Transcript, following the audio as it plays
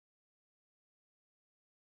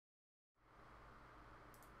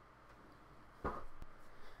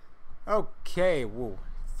Okay, woo,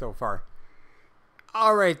 so far.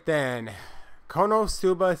 Alright then.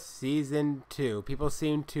 KonoSuba Season 2. People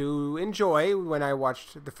seem to enjoy when I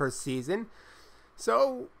watched the first season.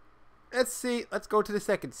 So, let's see. Let's go to the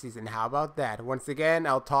second season. How about that? Once again,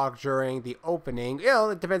 I'll talk during the opening.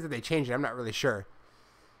 It depends if they change it. I'm not really sure.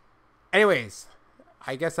 Anyways,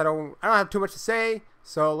 I guess I don't have too much to say.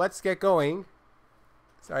 So, let's get going.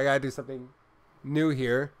 So, I gotta do something new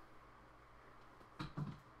here.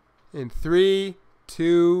 In 3,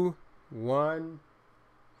 2, 1,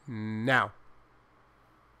 now.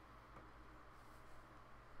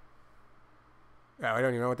 Oh, I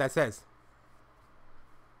don't even know what that says.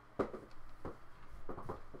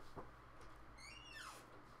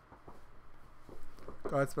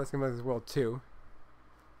 God's blessing of this world too.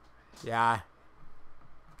 Yeah.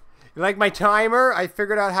 You like my timer? I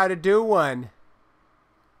figured out how to do one.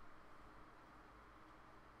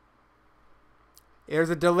 There's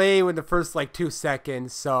a delay in the first like 2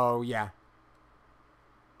 seconds, so yeah.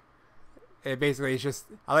 It basically is just,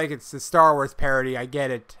 I like it's a Star Wars parody. I get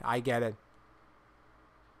it. I get it.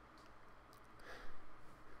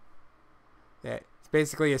 Yeah, it's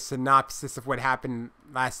basically a synopsis of what happened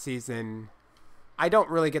last season. I don't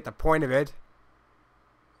really get the point of it.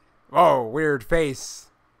 Whoa, weird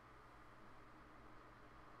face.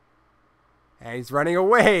 And he's running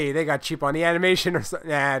away. They got cheap on the animation or something.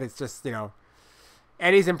 Nah, it's just, you know.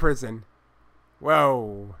 And he's in prison.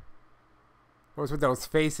 Whoa. What's with those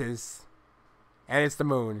faces? And it's the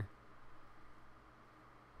moon.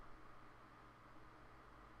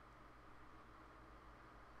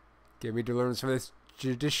 Give me deliverance from this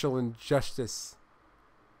judicial injustice.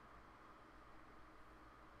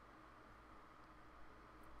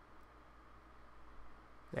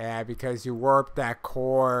 Yeah, because you warped that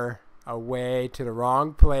core away to the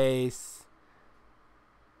wrong place.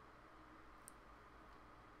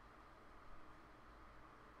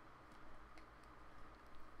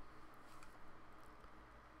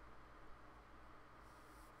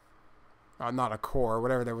 Oh, not a core,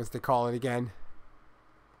 whatever that was they call it again.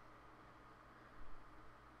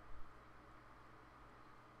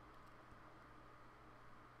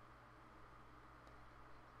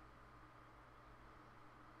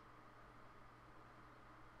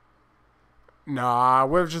 Nah,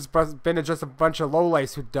 we've just been just a bunch of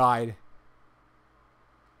lowlifes who died.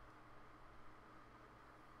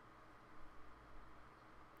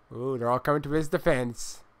 Ooh, they're all coming to his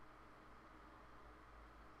defense.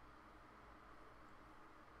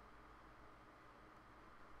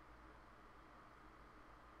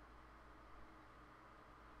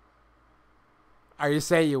 Are you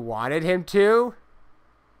saying you wanted him to?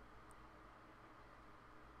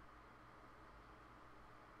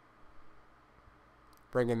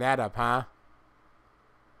 Bringing that up, huh?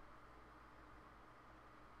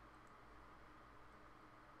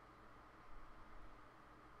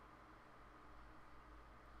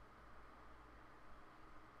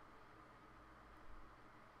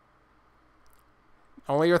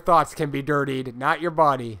 Only your thoughts can be dirtied, not your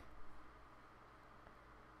body.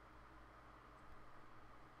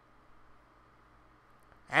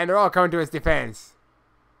 And they're all coming to his defense.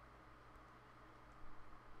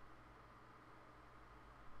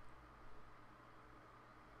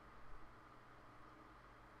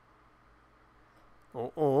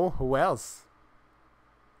 Oh, who else?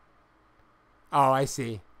 Oh, I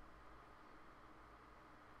see.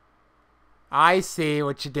 I see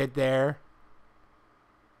what you did there.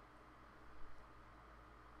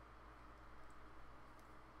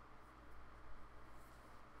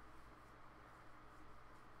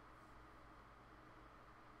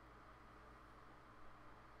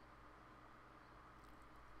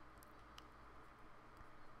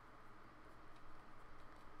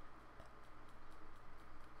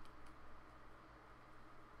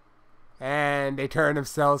 And they turn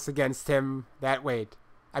themselves against him that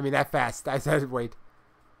fast. I said wait.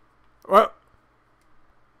 Whoa.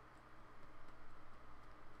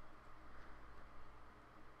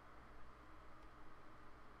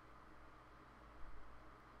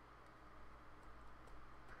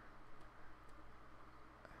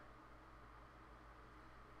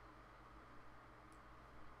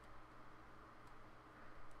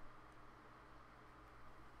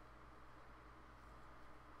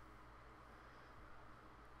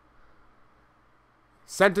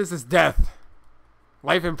 Sentence is death.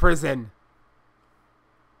 Life in prison.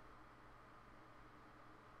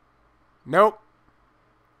 Nope.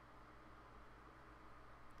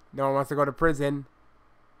 No one wants to go to prison.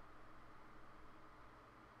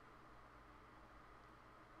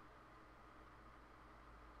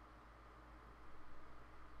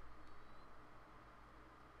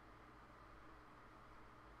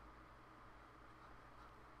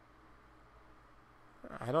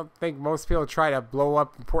 I don't think most people try to blow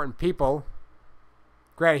up important people.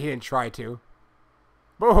 Granted, he didn't try to.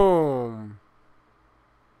 Boom!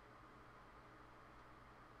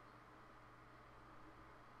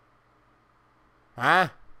 Huh?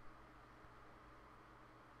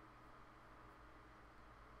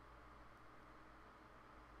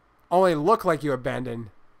 Only look like you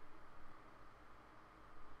abandoned.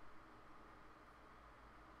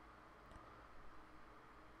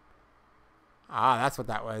 Ah, that's what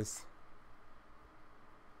that was.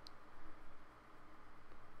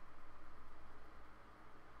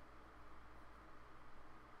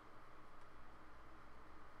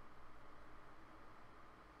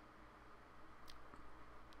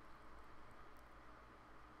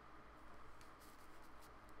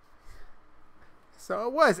 So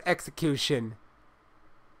it was execution.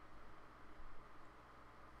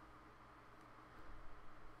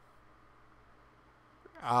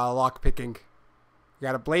 Lock picking. You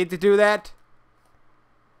got a blade to do that?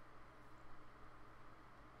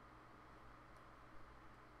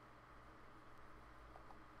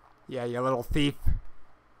 Yeah, you little thief.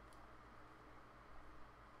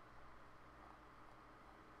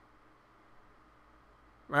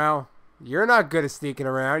 Well, you're not good at sneaking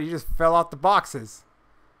around. You just fell off the boxes.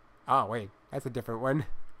 Oh, wait. That's a different one.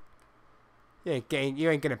 You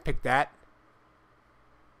ain't gonna pick that.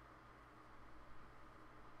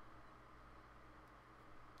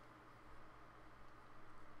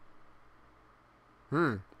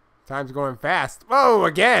 Time's going fast. Whoa,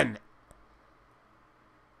 again!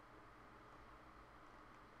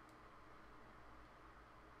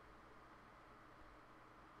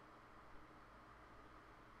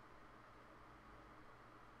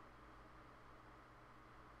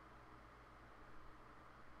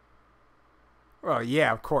 Well,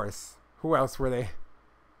 yeah, of course. Who else were they?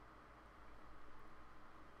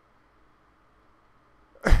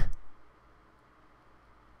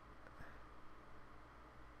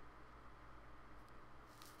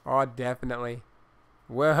 Oh, definitely.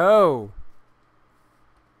 Whoa!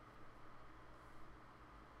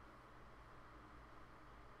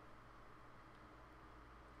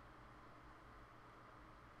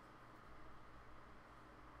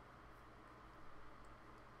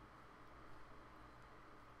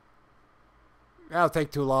 That'll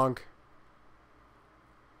take too long.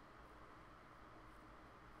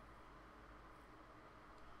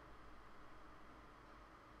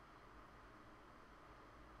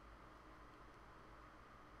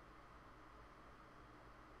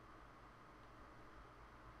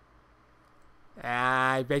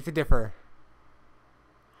 I beg to differ.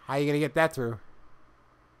 How are you gonna get that through?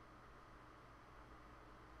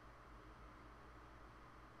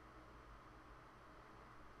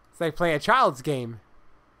 It's like playing a child's game.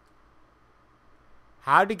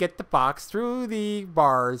 How to get the box through the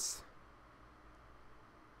bars.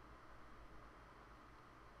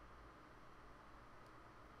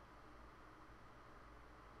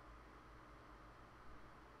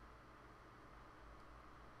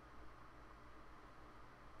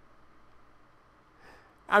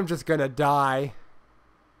 I'm just gonna die.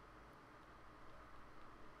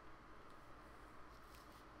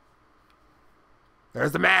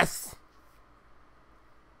 There's the mess.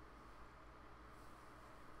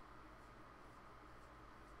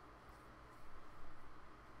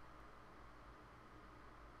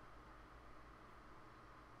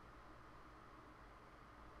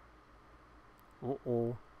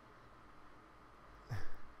 Uh-oh.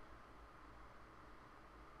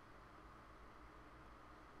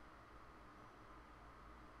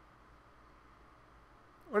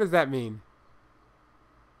 What does that mean?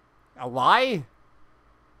 A lie?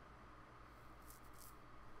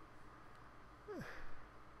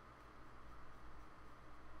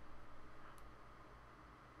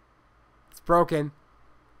 It's broken.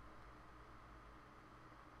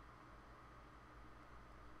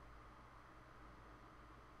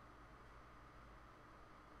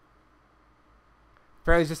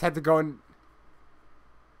 Apparently just had to go and...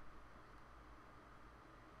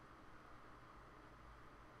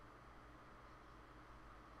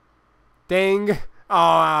 Ding.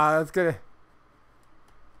 Oh, that's gonna...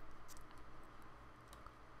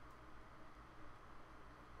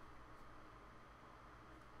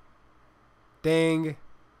 Ding.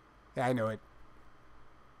 Yeah, I know it.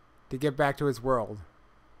 To get back to his world.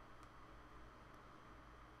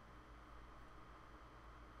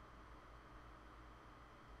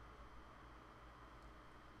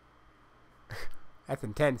 That's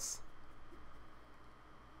intense.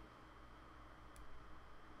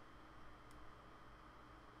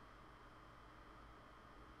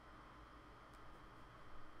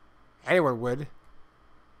 Anyone would.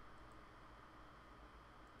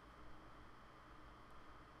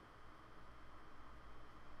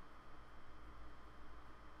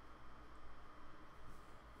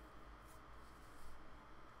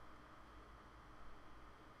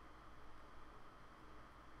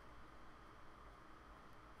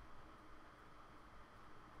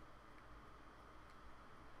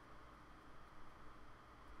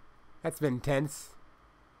 That's been intense.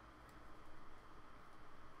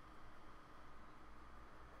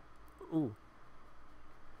 Ooh.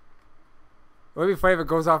 Would it be funny if it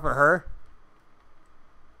goes off of her?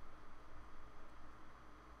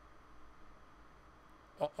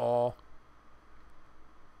 Uh-oh.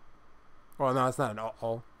 Well, no, it's not an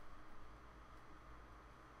uh-oh.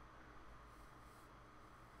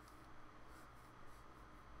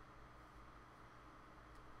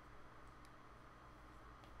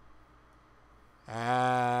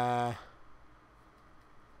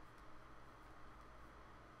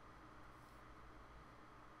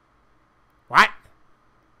 What?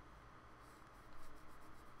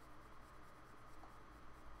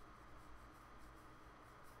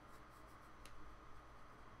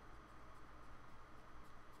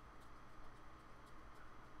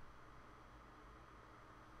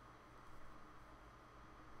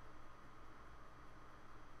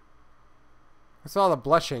 What's all the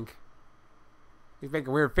blushing? He's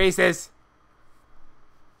making weird faces.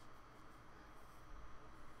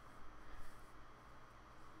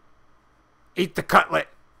 Eat the cutlet.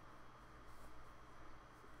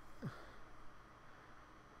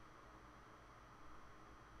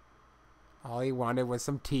 All he wanted was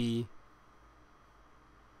some tea.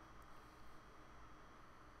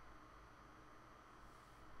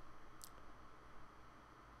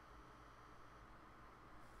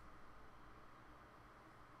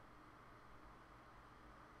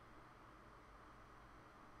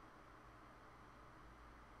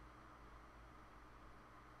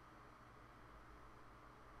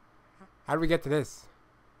 How did we get to this?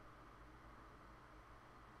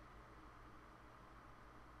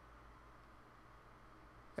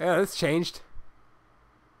 Yeah, this changed.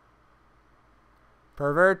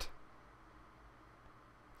 Pervert.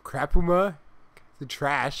 Crapuma. The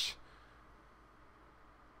trash.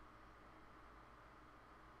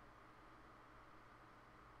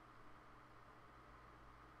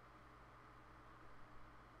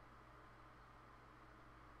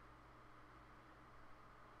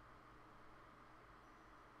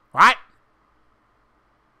 What?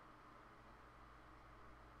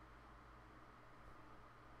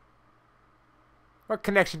 What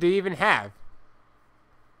connection do you even have?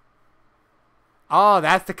 Oh,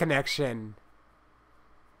 that's the connection.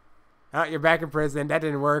 Oh, you're back in prison. That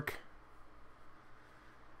didn't work.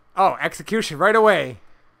 Oh, execution right away.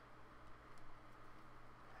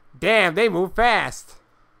 Damn, they move fast.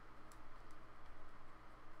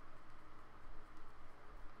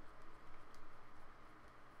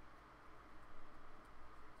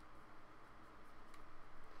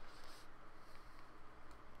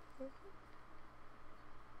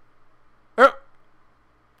 Oh!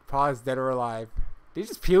 Pause, dead or alive. Did he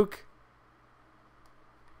just puke?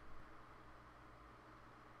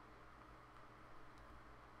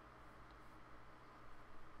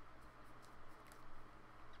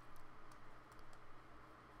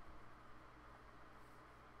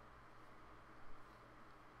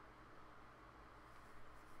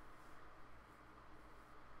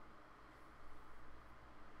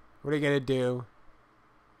 What are you gonna do?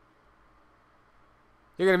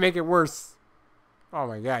 You're gonna make it worse. Oh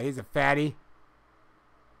my god, he's a fatty.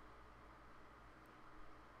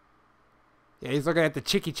 Yeah, he's looking at the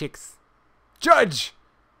chicky chicks. Judge!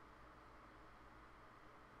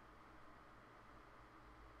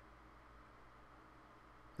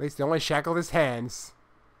 At least he only shackled his hands.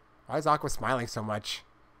 Why is Aqua smiling so much?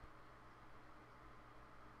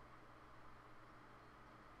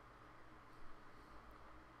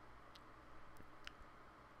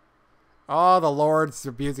 Oh, the Lord's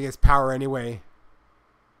abusing his power anyway.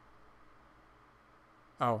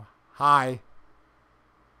 Oh, hi.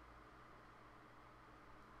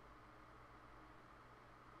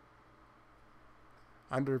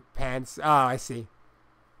 Underpants. Oh, I see.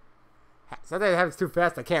 Sometimes it happens too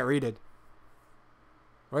fast, I can't read it.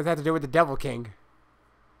 What does that have to do with the Devil King?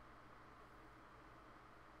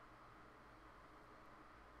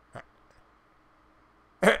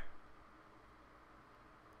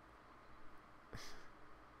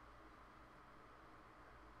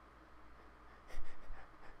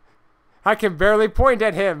 I can barely point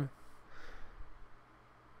at him.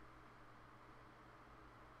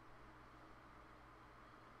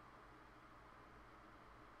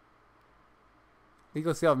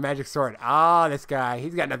 Legal seal of magic sword. Ah, this guy.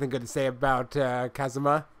 He's got nothing good to say about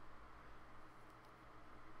Kazuma.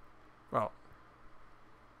 Well.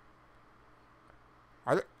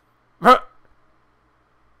 Are there... Huh!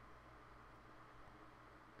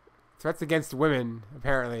 Threats against women,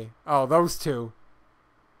 apparently. Oh, those two.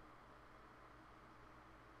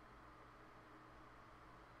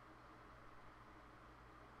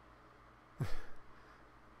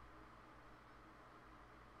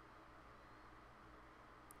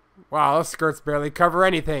 Wow, those skirts barely cover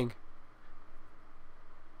anything.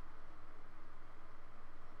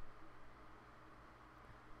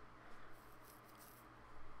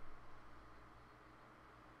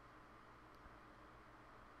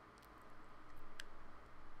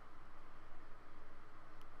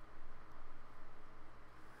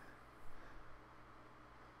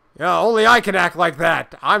 Yeah, only I can act like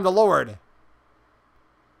that. I'm the Lord.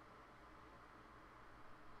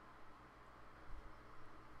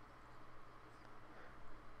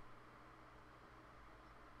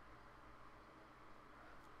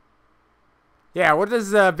 Yeah, what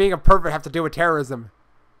does being a pervert have to do with terrorism?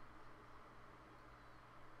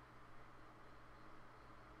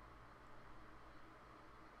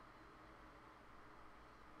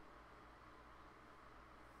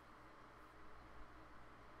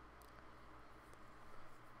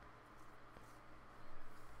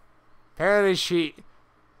 Apparently she...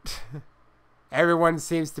 Everyone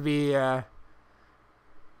seems to be,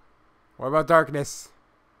 What about darkness?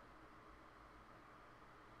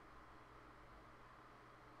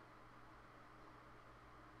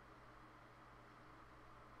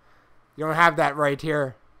 You don't have that right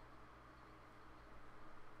here.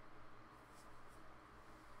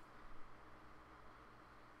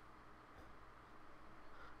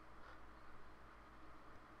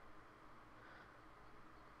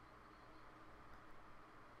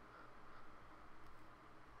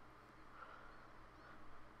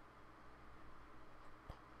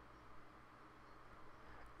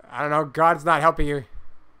 I don't know. God's not helping you.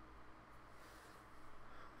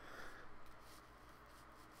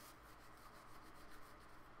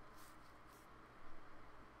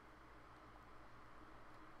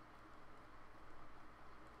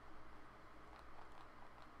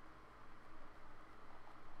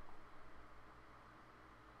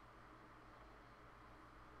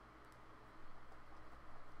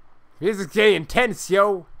 Music's getting intense,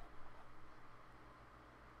 yo.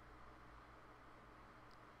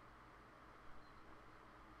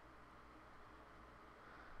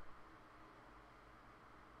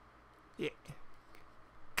 Yeah.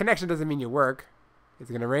 Connection doesn't mean you work. Is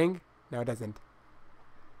it gonna ring? No, it doesn't.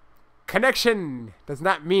 Connection does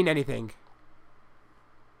not mean anything.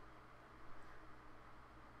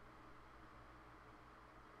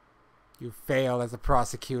 You fail as a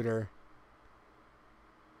prosecutor.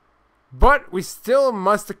 But we still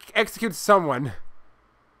must execute someone.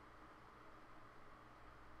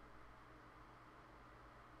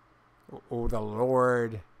 Oh, the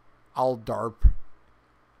Lord. Aldarp.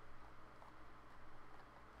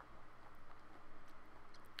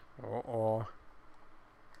 Uh-oh.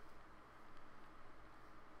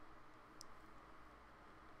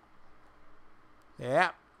 Yeah.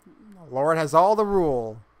 The Lord has all the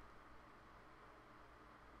rule.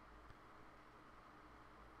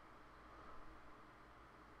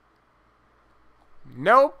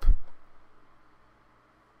 Nope.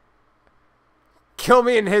 Kill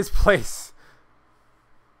me in his place.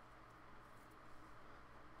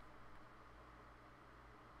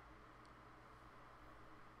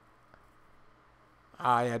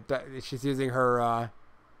 Ah, yeah, she's using her,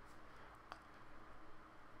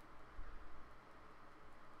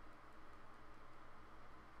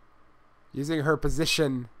 using her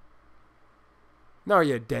position. No,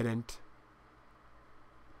 you didn't.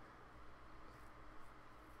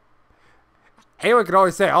 Anyone could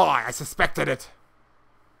always say, oh, I suspected it.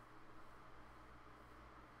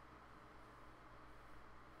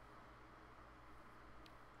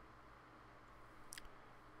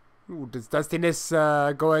 Ooh, does Dustiness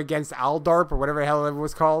go against Aldarp or whatever the hell it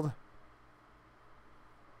was called?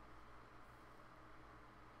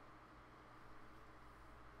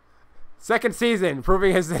 Second season,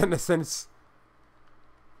 proving his innocence.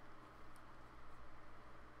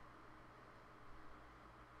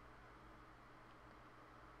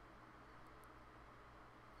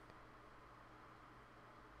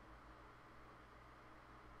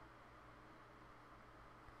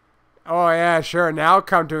 Oh, yeah, sure. Now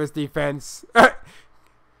come to his defense.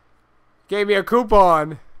 Gave me a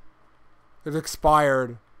coupon. It's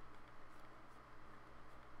expired.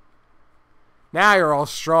 Now you're all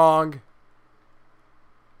strong.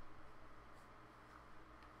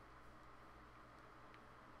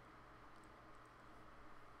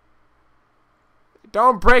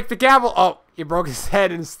 Don't break the gavel. Oh, you broke his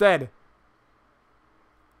head instead.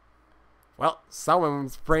 Well,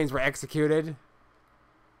 someone's brains were executed.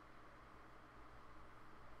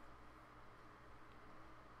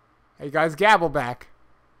 Hey, guys, gavel back.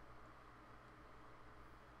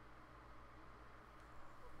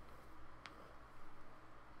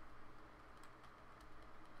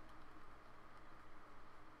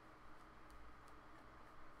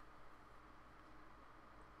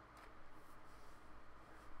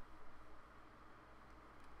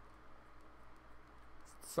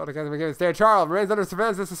 So the Kazuma gives there. Charles remains under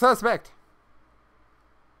surveillance as a suspect.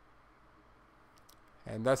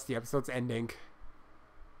 And thus the episode's ending.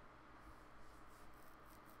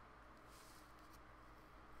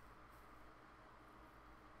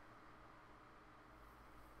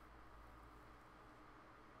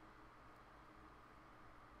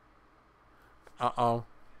 Uh-oh.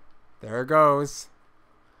 There it goes.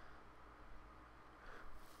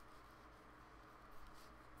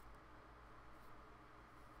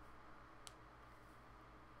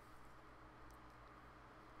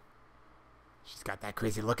 She's got that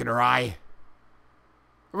crazy look in her eye.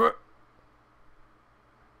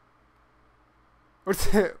 What's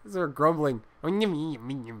her grumbling? This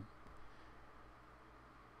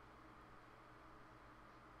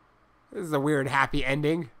is a weird happy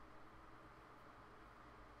ending.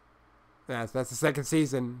 That's the second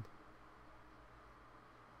season.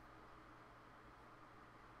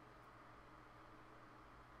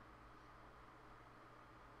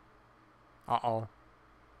 Uh-oh.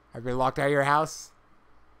 Have you been locked out of your house?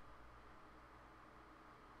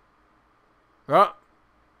 Oh.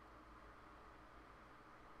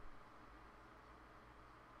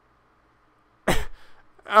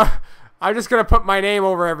 I'm just gonna put my name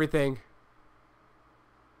over everything.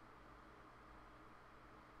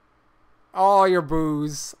 All your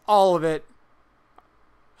booze. All of it.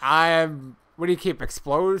 What do you keep?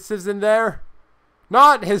 Explosives in there?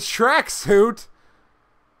 Not his tracksuit!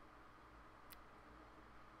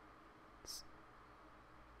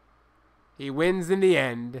 He wins in the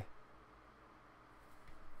end.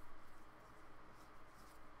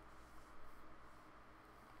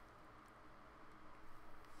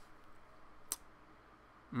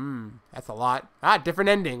 That's a lot. Different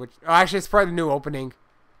ending. Actually, it's probably the new opening.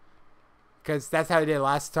 Because that's how they did it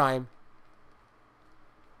last time.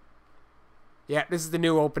 Yeah, this is the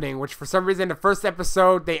new opening. Which, for some reason, the first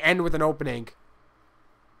episode, they end with an opening.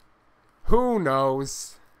 Who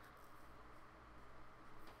knows?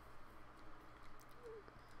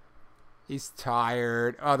 He's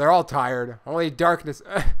tired. Oh, they're all tired. Only darkness.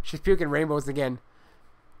 She's puking rainbows again.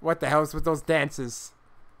 What the hell's with those dances?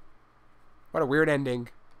 What a weird ending.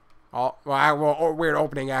 Oh, well, weird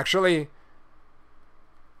opening, actually.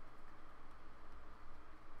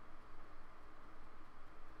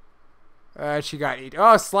 She got eat.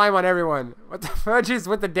 Oh, slime on everyone. What the fudge is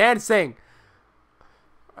with the dancing?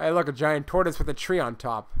 Hey, look, a giant tortoise with a tree on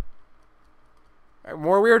top.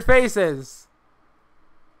 More weird faces.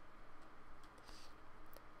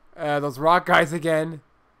 Those rock guys again.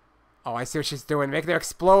 Oh, I see what she's doing. Make them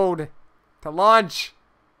explode. To launch.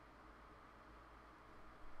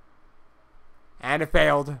 And it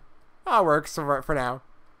failed. Oh, it works for now.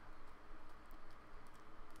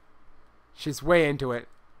 She's way into it.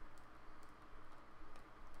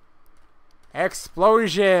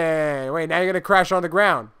 Explosion! Wait, now you're gonna crash on the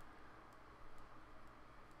ground.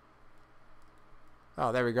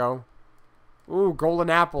 Oh, there we go. Ooh, golden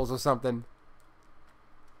apples or something.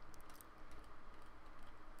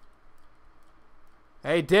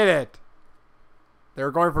 They did it! They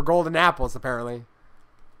were going for golden apples, apparently.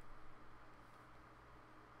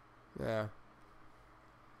 Yeah.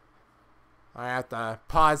 I have to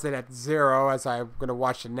pause it at 0 as I'm gonna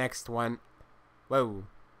watch the next one. Whoa.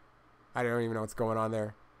 I don't even know what's going on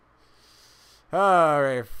there.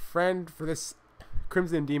 Alright, friend for this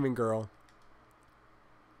Crimson Demon Girl.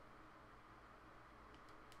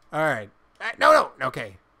 Alright. No!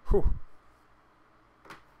 Okay. Whew.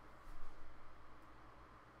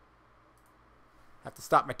 Have to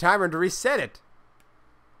stop my timer to reset it.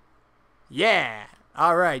 Yeah!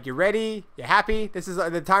 Alright, you ready? You happy? This is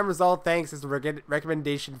the time result. Thanks. This is a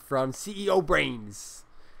recommendation from CEO Brains.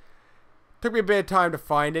 Took me a bit of time to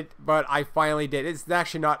find it, but I finally did. It's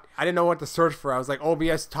actually not... I didn't know what to search for. I was like,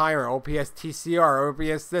 OBS timer, OBS TCR,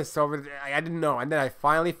 OBS this. So I didn't know. And then I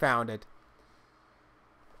finally found it.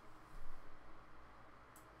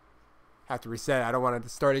 Have to reset it. I don't want it to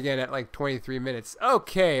start again at like 23 minutes.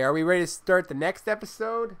 Okay, are we ready to start the next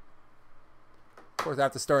episode? Of course, I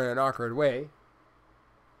have to start in an awkward way.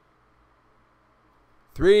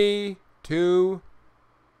 3, 2,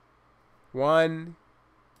 1,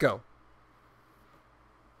 go.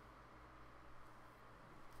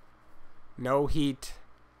 No heat.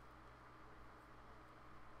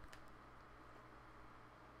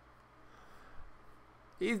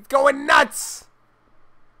 He's going nuts!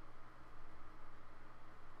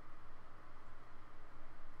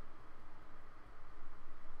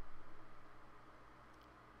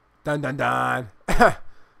 Dun dun dun.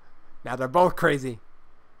 Now they're both crazy.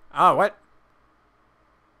 Oh, what?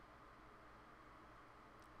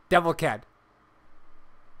 Devil Cat.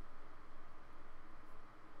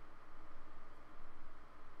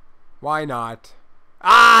 Why not?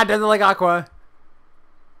 Ah, doesn't like Aqua.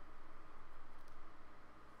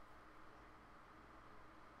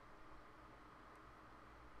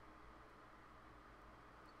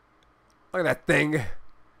 Look at that thing.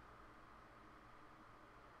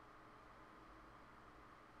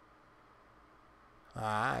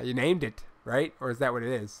 Ah, you named it, right? Or is that what it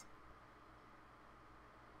is?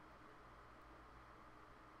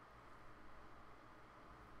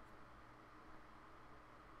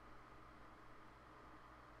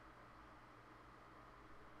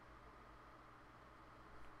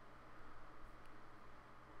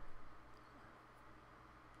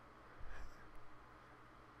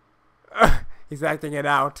 He's acting it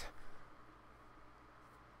out.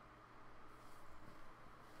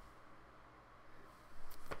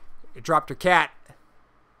 It dropped her cat.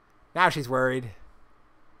 Now she's worried.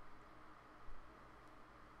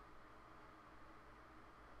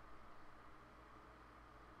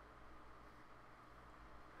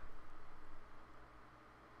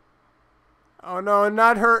 Oh no,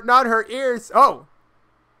 not her ears. Oh.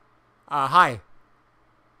 Hi.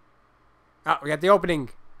 Oh, we got the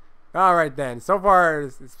opening. All right then. So far,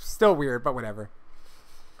 it's still weird, but whatever.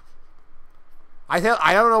 I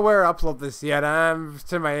don't know where to upload this yet.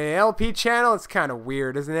 To my LP channel. It's kind of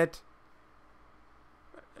weird, isn't it?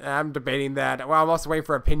 I'm debating that. Well, I'm also waiting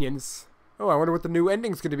for opinions. Oh, I wonder what the new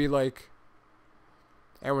ending's going to be like.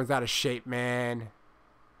 Everyone's out of shape, man.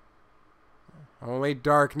 Only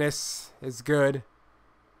darkness is good.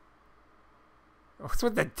 What's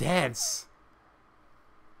with the dance?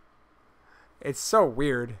 It's so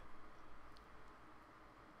weird.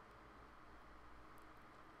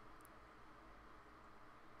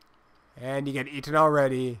 And you get eaten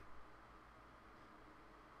already.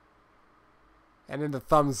 And then the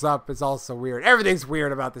thumbs up is also weird. Everything's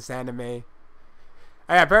weird about this anime.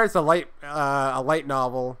 Apparently it's a light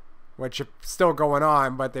novel, which is still going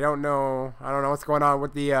on, but they don't know. I don't know what's going on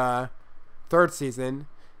with the third season.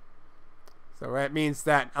 So that means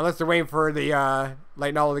that unless they're waiting for the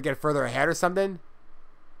light novel to get further ahead or something,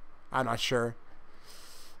 I'm not sure.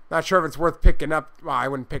 Not sure if it's worth picking up. Well, I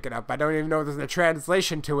wouldn't pick it up. I don't even know if there's a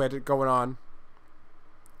translation to it going on.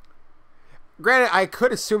 Granted, I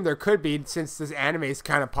could assume there could be since this anime is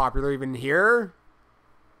kind of popular even here.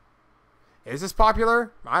 Is this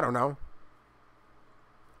popular? I don't know.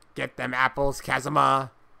 Get them apples,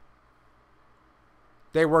 Kazuma.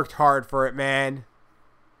 They worked hard for it, man.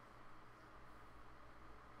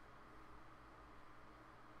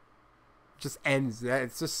 Just ends.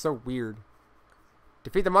 It's just so weird.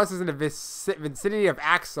 Defeat the monsters in the vicinity of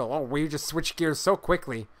Axel. Oh, we just switched gears so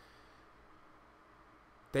quickly.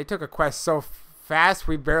 They took a quest so fast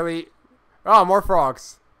we barely... Oh, more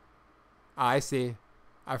frogs. Ah, I see.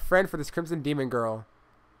 A friend for this Crimson Demon girl.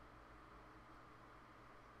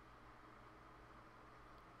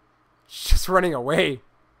 She's just running away.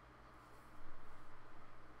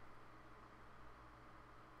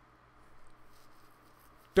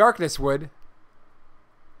 Darkness would.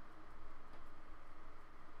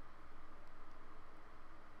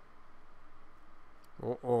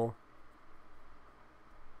 Uh-oh.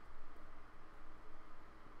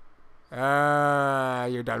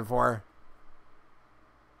 You're done for.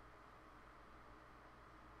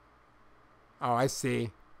 Oh, I see.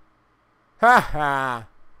 Ha ha.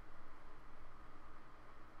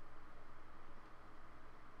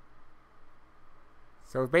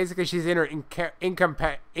 So basically she's in her she's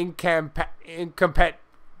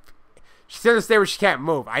in a state where she can't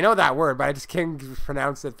move. I know that word, but I just can't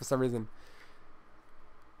pronounce it for some reason.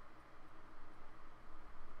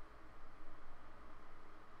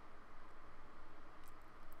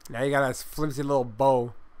 Now you got a flimsy little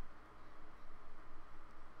bow.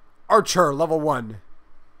 Archer, level 1.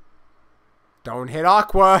 Don't hit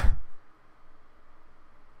Aqua.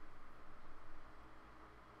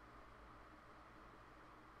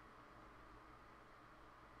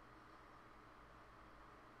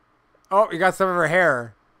 Oh, you got some of her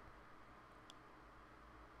hair.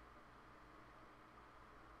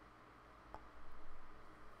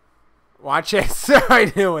 Watch it.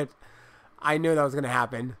 I knew it. I knew that was going to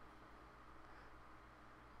happen.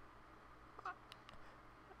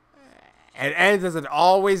 It ends as it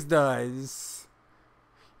always does.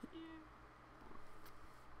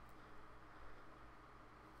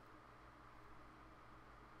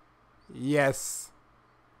 Yes.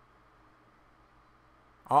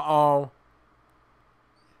 Uh-oh.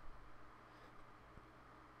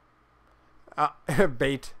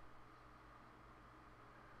 Bait.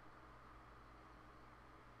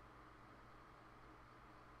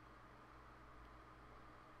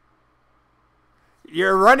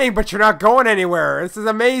 You're running, but you're not going anywhere. This is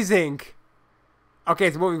amazing. Okay,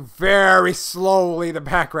 it's moving very slowly in the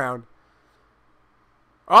background.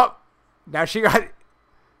 Oh, now she got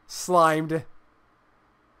slimed.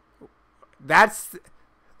 That's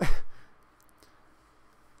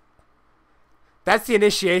the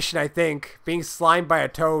initiation, I think. Being slimed by a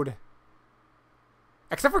toad.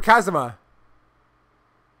 Except for Kazuma.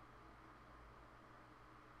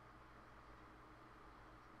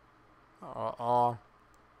 Oh.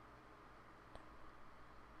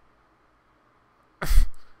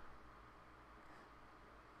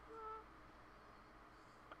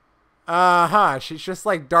 Uh-huh. She's just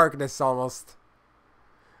like darkness almost.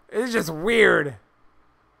 It's just weird.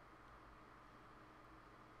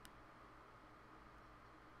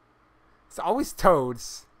 It's always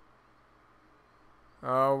toads.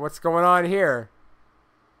 Oh, what's going on here?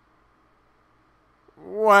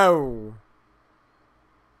 Whoa.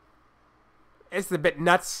 It's a bit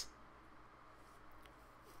nuts.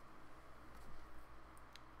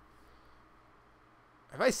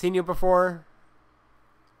 Have I seen you before?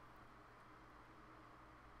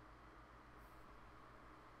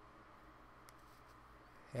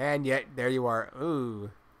 And yet, there you are.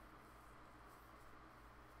 Ooh.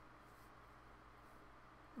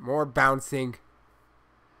 More bouncing.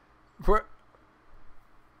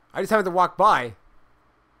 I just have to walk by.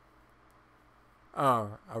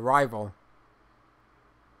 Oh, a rival.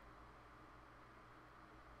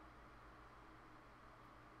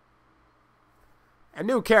 A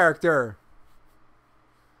new character.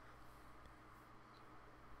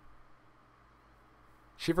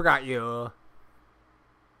 She forgot you.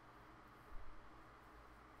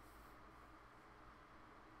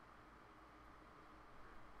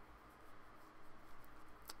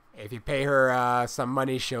 If you pay her some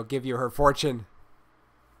money, she'll give you her fortune.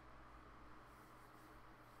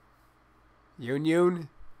 Yun.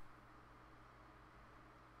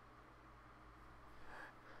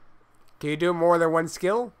 Can you do more than one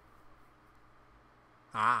skill?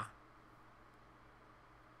 Ah.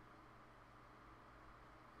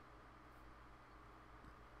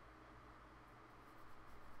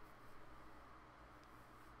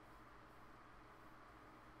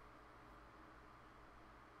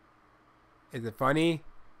 Is it funny?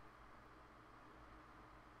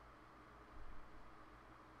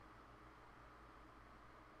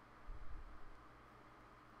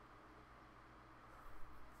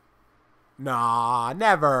 Nah,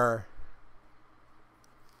 never.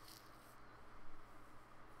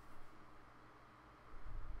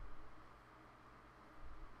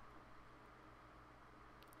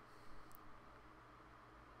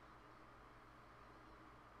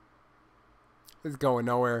 It's going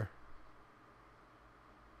nowhere.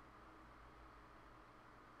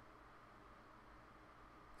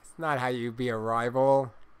 It's not how you be a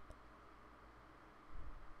rival.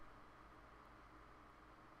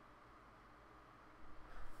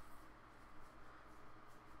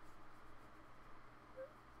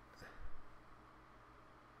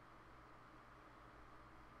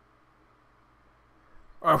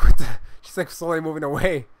 Oh, what the? She's like slowly moving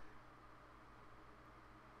away.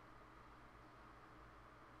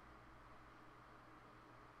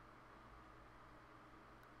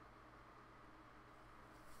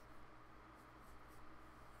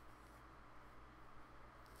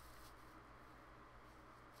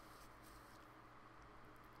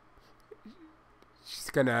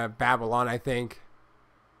 She's gonna babble on, I think.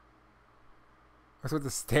 What's with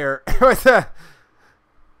the stare? What's the?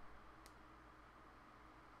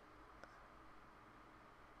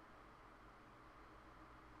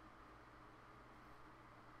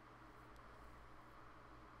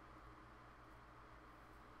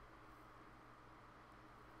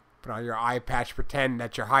 Put on your eye patch, pretend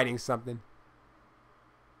that you're hiding something.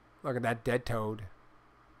 Look at that dead toad.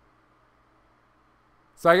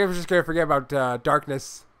 So I guess we're just gonna forget about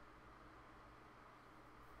darkness.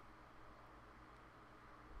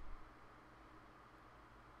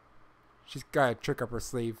 She's got a trick up her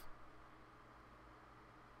sleeve.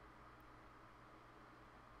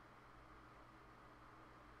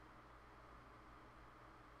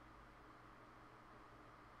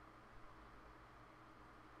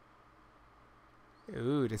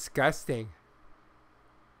 Ooh, disgusting.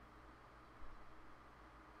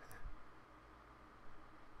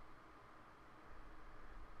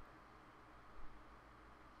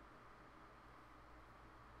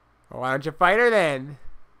 Well, why don't you fight her then?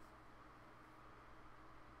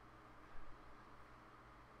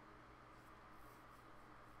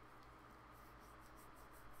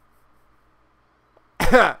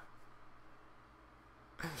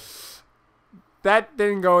 That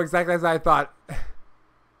didn't go exactly as I thought.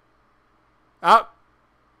 Oh!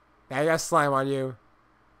 Now you got slime on you.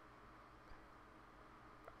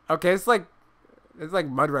 Okay, it's like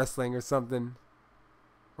mud wrestling or something.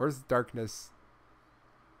 Where's darkness?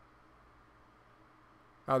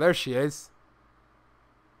 Oh, there she is.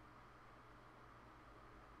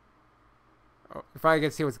 Oh, if I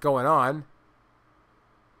can see what's going on.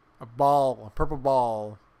 A ball, a purple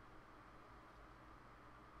ball.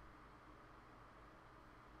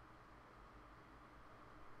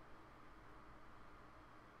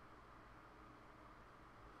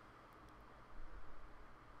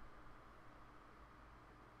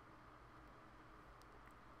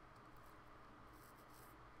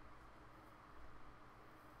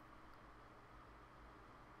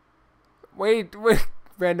 Wait,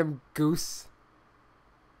 random goose.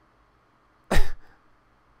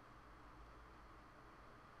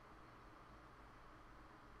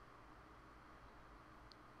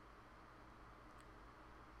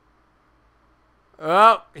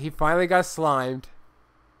 Oh, he finally got slimed.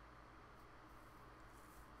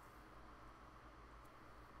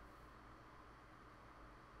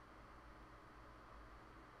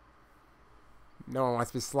 No one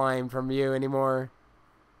wants to be slimed from you anymore.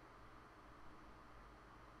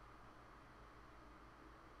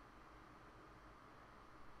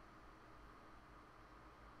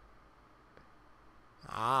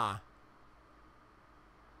 Ah.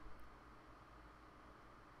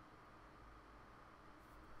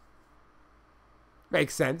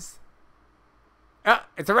 Makes sense. Ah,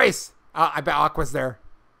 it's a race. I bet Aqua's there.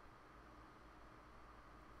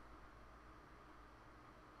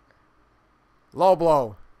 Low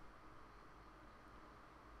blow.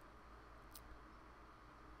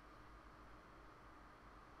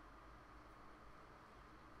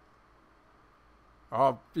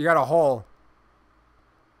 Oh, you got a hole.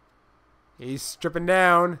 He's stripping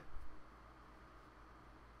down.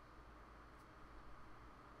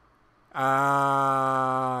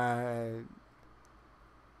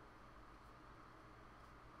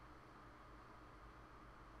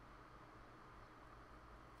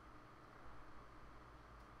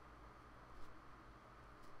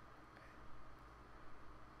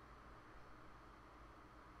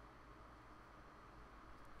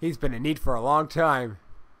 He's been in need for a long time.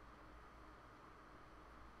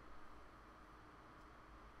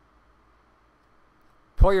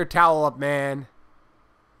 Pull your towel up, man.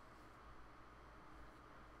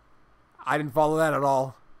 I didn't follow that at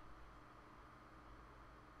all.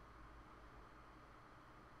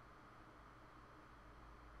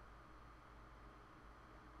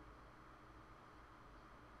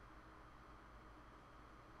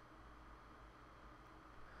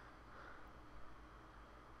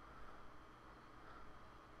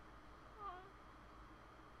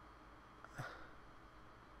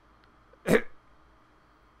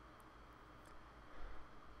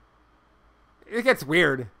 It gets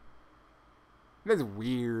weird. It is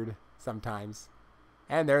weird sometimes.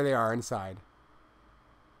 And there they are inside.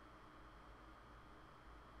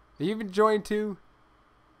 Are you even joined too?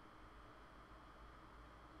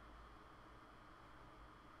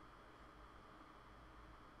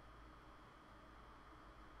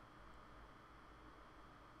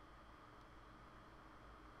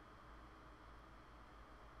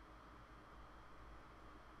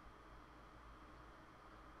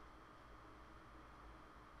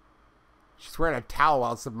 She's wearing a towel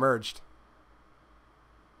while submerged.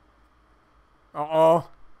 Uh-oh.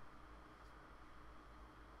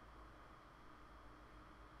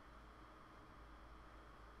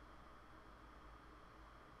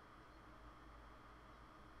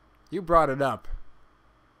 You brought it up.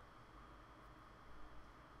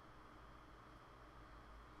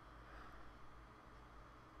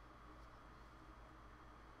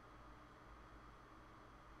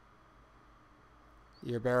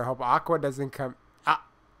 You better hope Aqua doesn't come. Ah.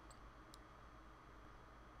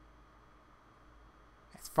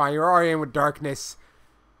 It's fine. You're already in with darkness.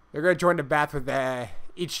 They're going to join the bath with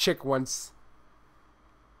each chick once.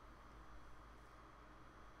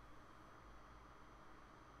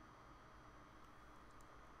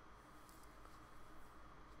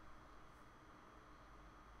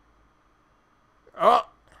 Oh!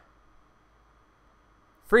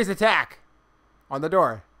 Freeze attack on the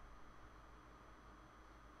door.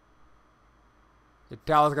 Your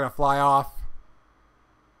towel's gonna fly off.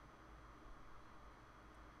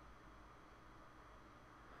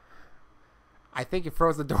 I think you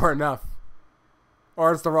froze the door enough.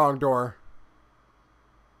 Or it's the wrong door.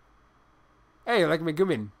 Hey, like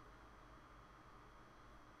Megumin.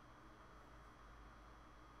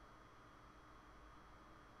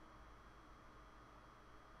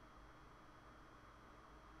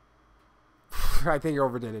 I think you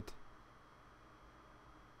overdid it.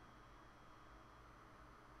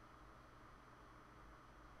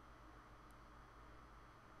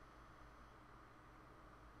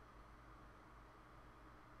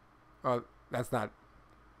 Oh, that's not.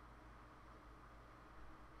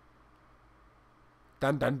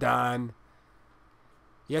 Dun dun dun.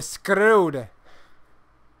 You're screwed.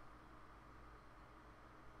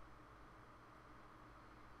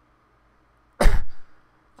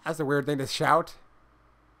 That's a weird thing to shout.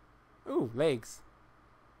 Ooh, legs.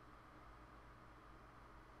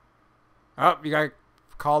 Oh, you got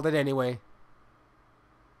called it anyway.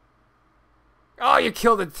 Oh, you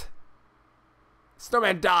killed it.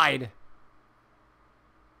 Snowman died.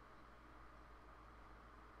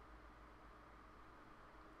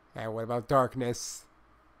 And what about darkness?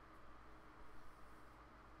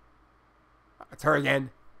 It's her again.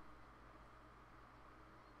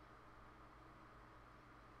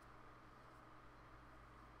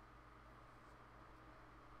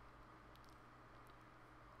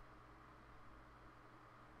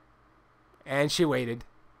 And she waited.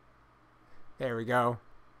 There we go.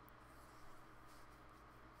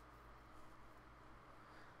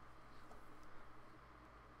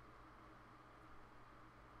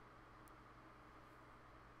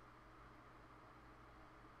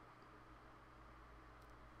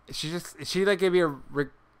 Is she like gonna be a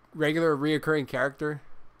regular reoccurring character?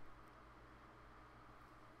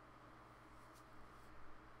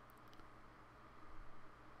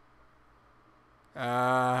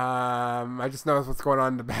 I just noticed what's going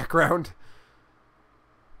on in the background.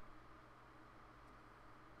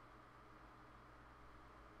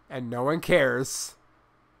 And no one cares.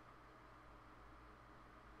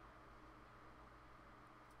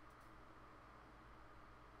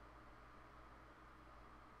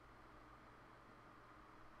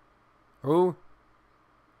 Who?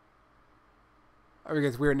 I mean,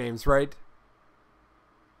 it's weird names, right?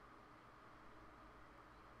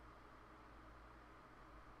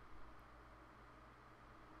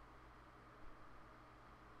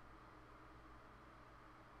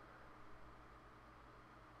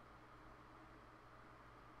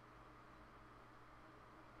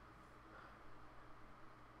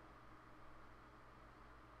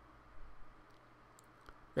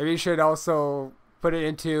 Maybe you should also put it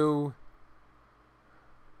into...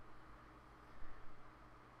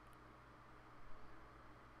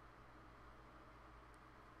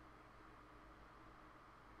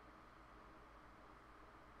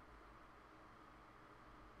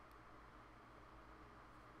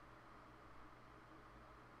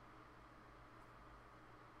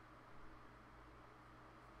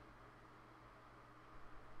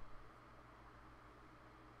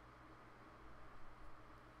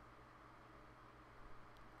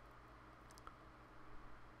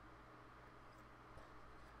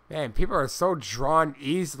 Man, people are so drawn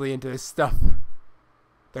easily into this stuff.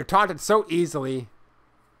 They're taunted so easily.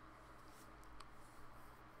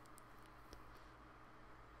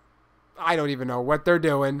 I don't even know what they're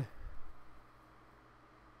doing.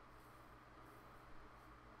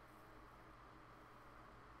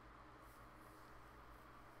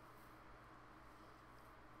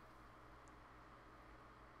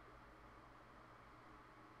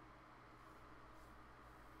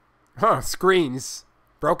 Huh, screens.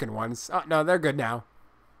 Broken ones. Oh, no, they're good now.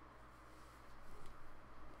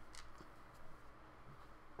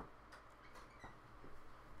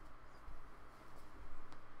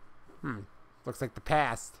 Looks like the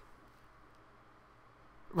past.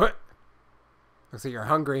 What? Looks like you're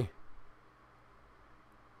hungry.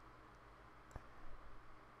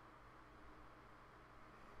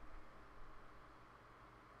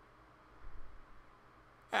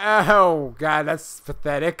 Oh, God, that's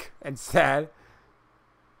pathetic and sad.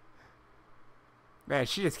 Man,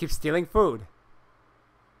 she just keeps stealing food.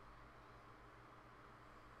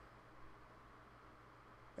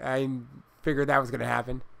 I figured that was going to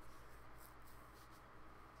happen.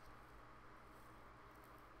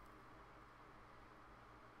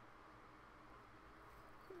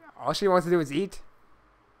 All she wants to do is eat.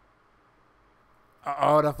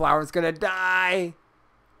 Uh-oh, the flower's going to die.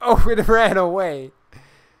 Oh, it ran away.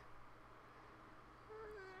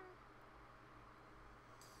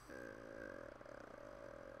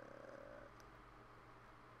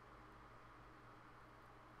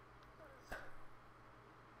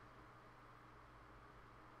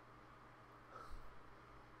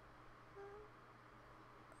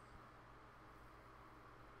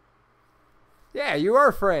 Yeah, you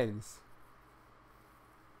are friends.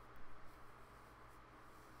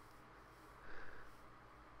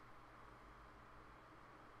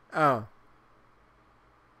 Oh.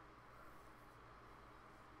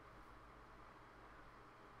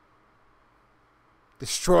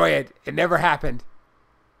 Destroy it. It never happened.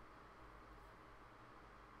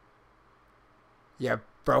 You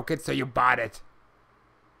broke it, so you bought it.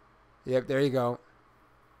 Yep, there you go.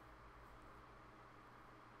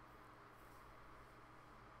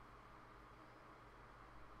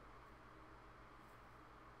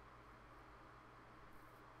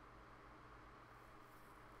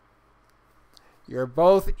 You're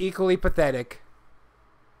both equally pathetic.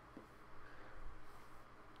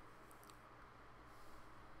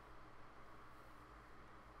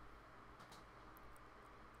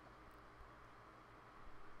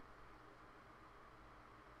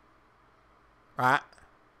 Right.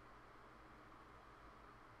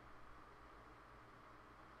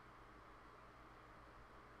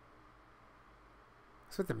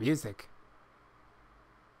 What's with the music?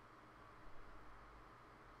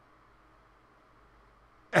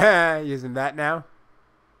 Using that now.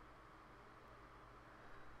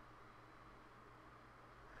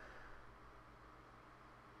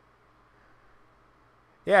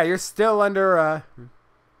 Yeah, you're still under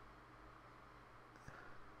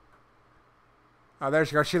Oh, there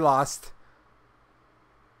she goes. She lost.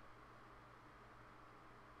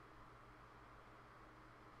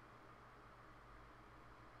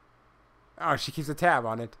 Oh, she keeps a tab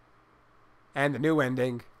on it. And the new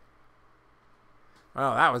ending.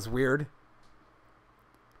 Oh, that was weird.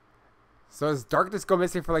 So does Darkness go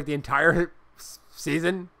missing for like the entire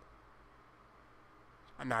season?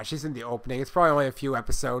 Nah, she's in the opening. It's probably only a few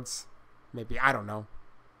episodes. Maybe. I don't know.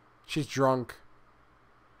 She's drunk.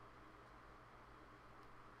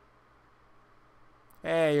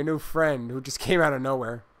 Hey, your new friend who just came out of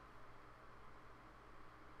nowhere.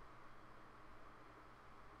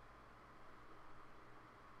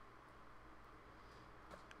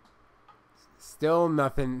 Still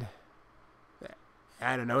nothing.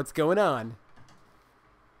 I don't know what's going on.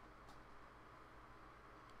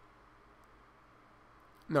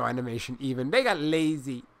 No animation even. They got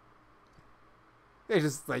lazy. They're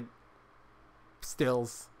just like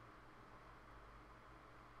stills.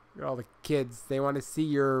 You're all the kids. They want to see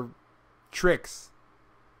your tricks.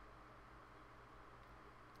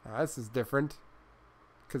 This is different.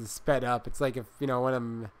 Because it's sped up. It's like if, you know, when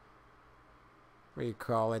I'm... What do you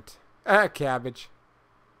call it? Cabbage.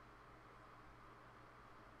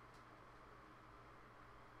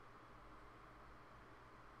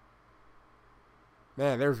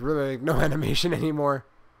 Man, there's really like no animation anymore.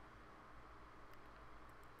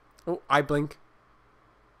 Oh, I blink.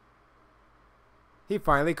 He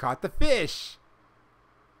finally caught the fish.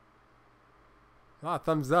 A lot of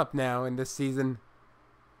thumbs up now in this season.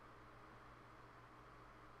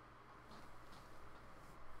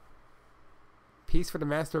 Peace for the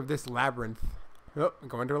master of this labyrinth. Oh, I'm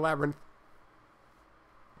going to a labyrinth.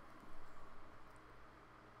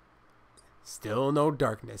 Still no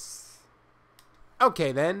darkness.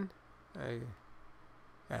 Okay, then.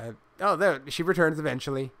 Oh, there. She returns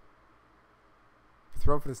eventually.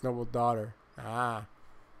 Throw for this noble daughter. Ah.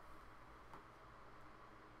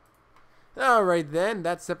 Alright then,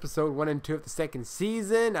 that's episode 1 and 2 of the second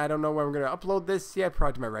season. I don't know when I'm going to upload this yet,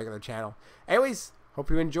 probably to my regular channel. Anyways,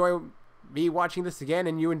 hope you enjoy me watching this again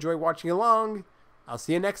and you enjoy watching along. I'll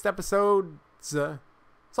see you next episode. So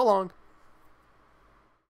long.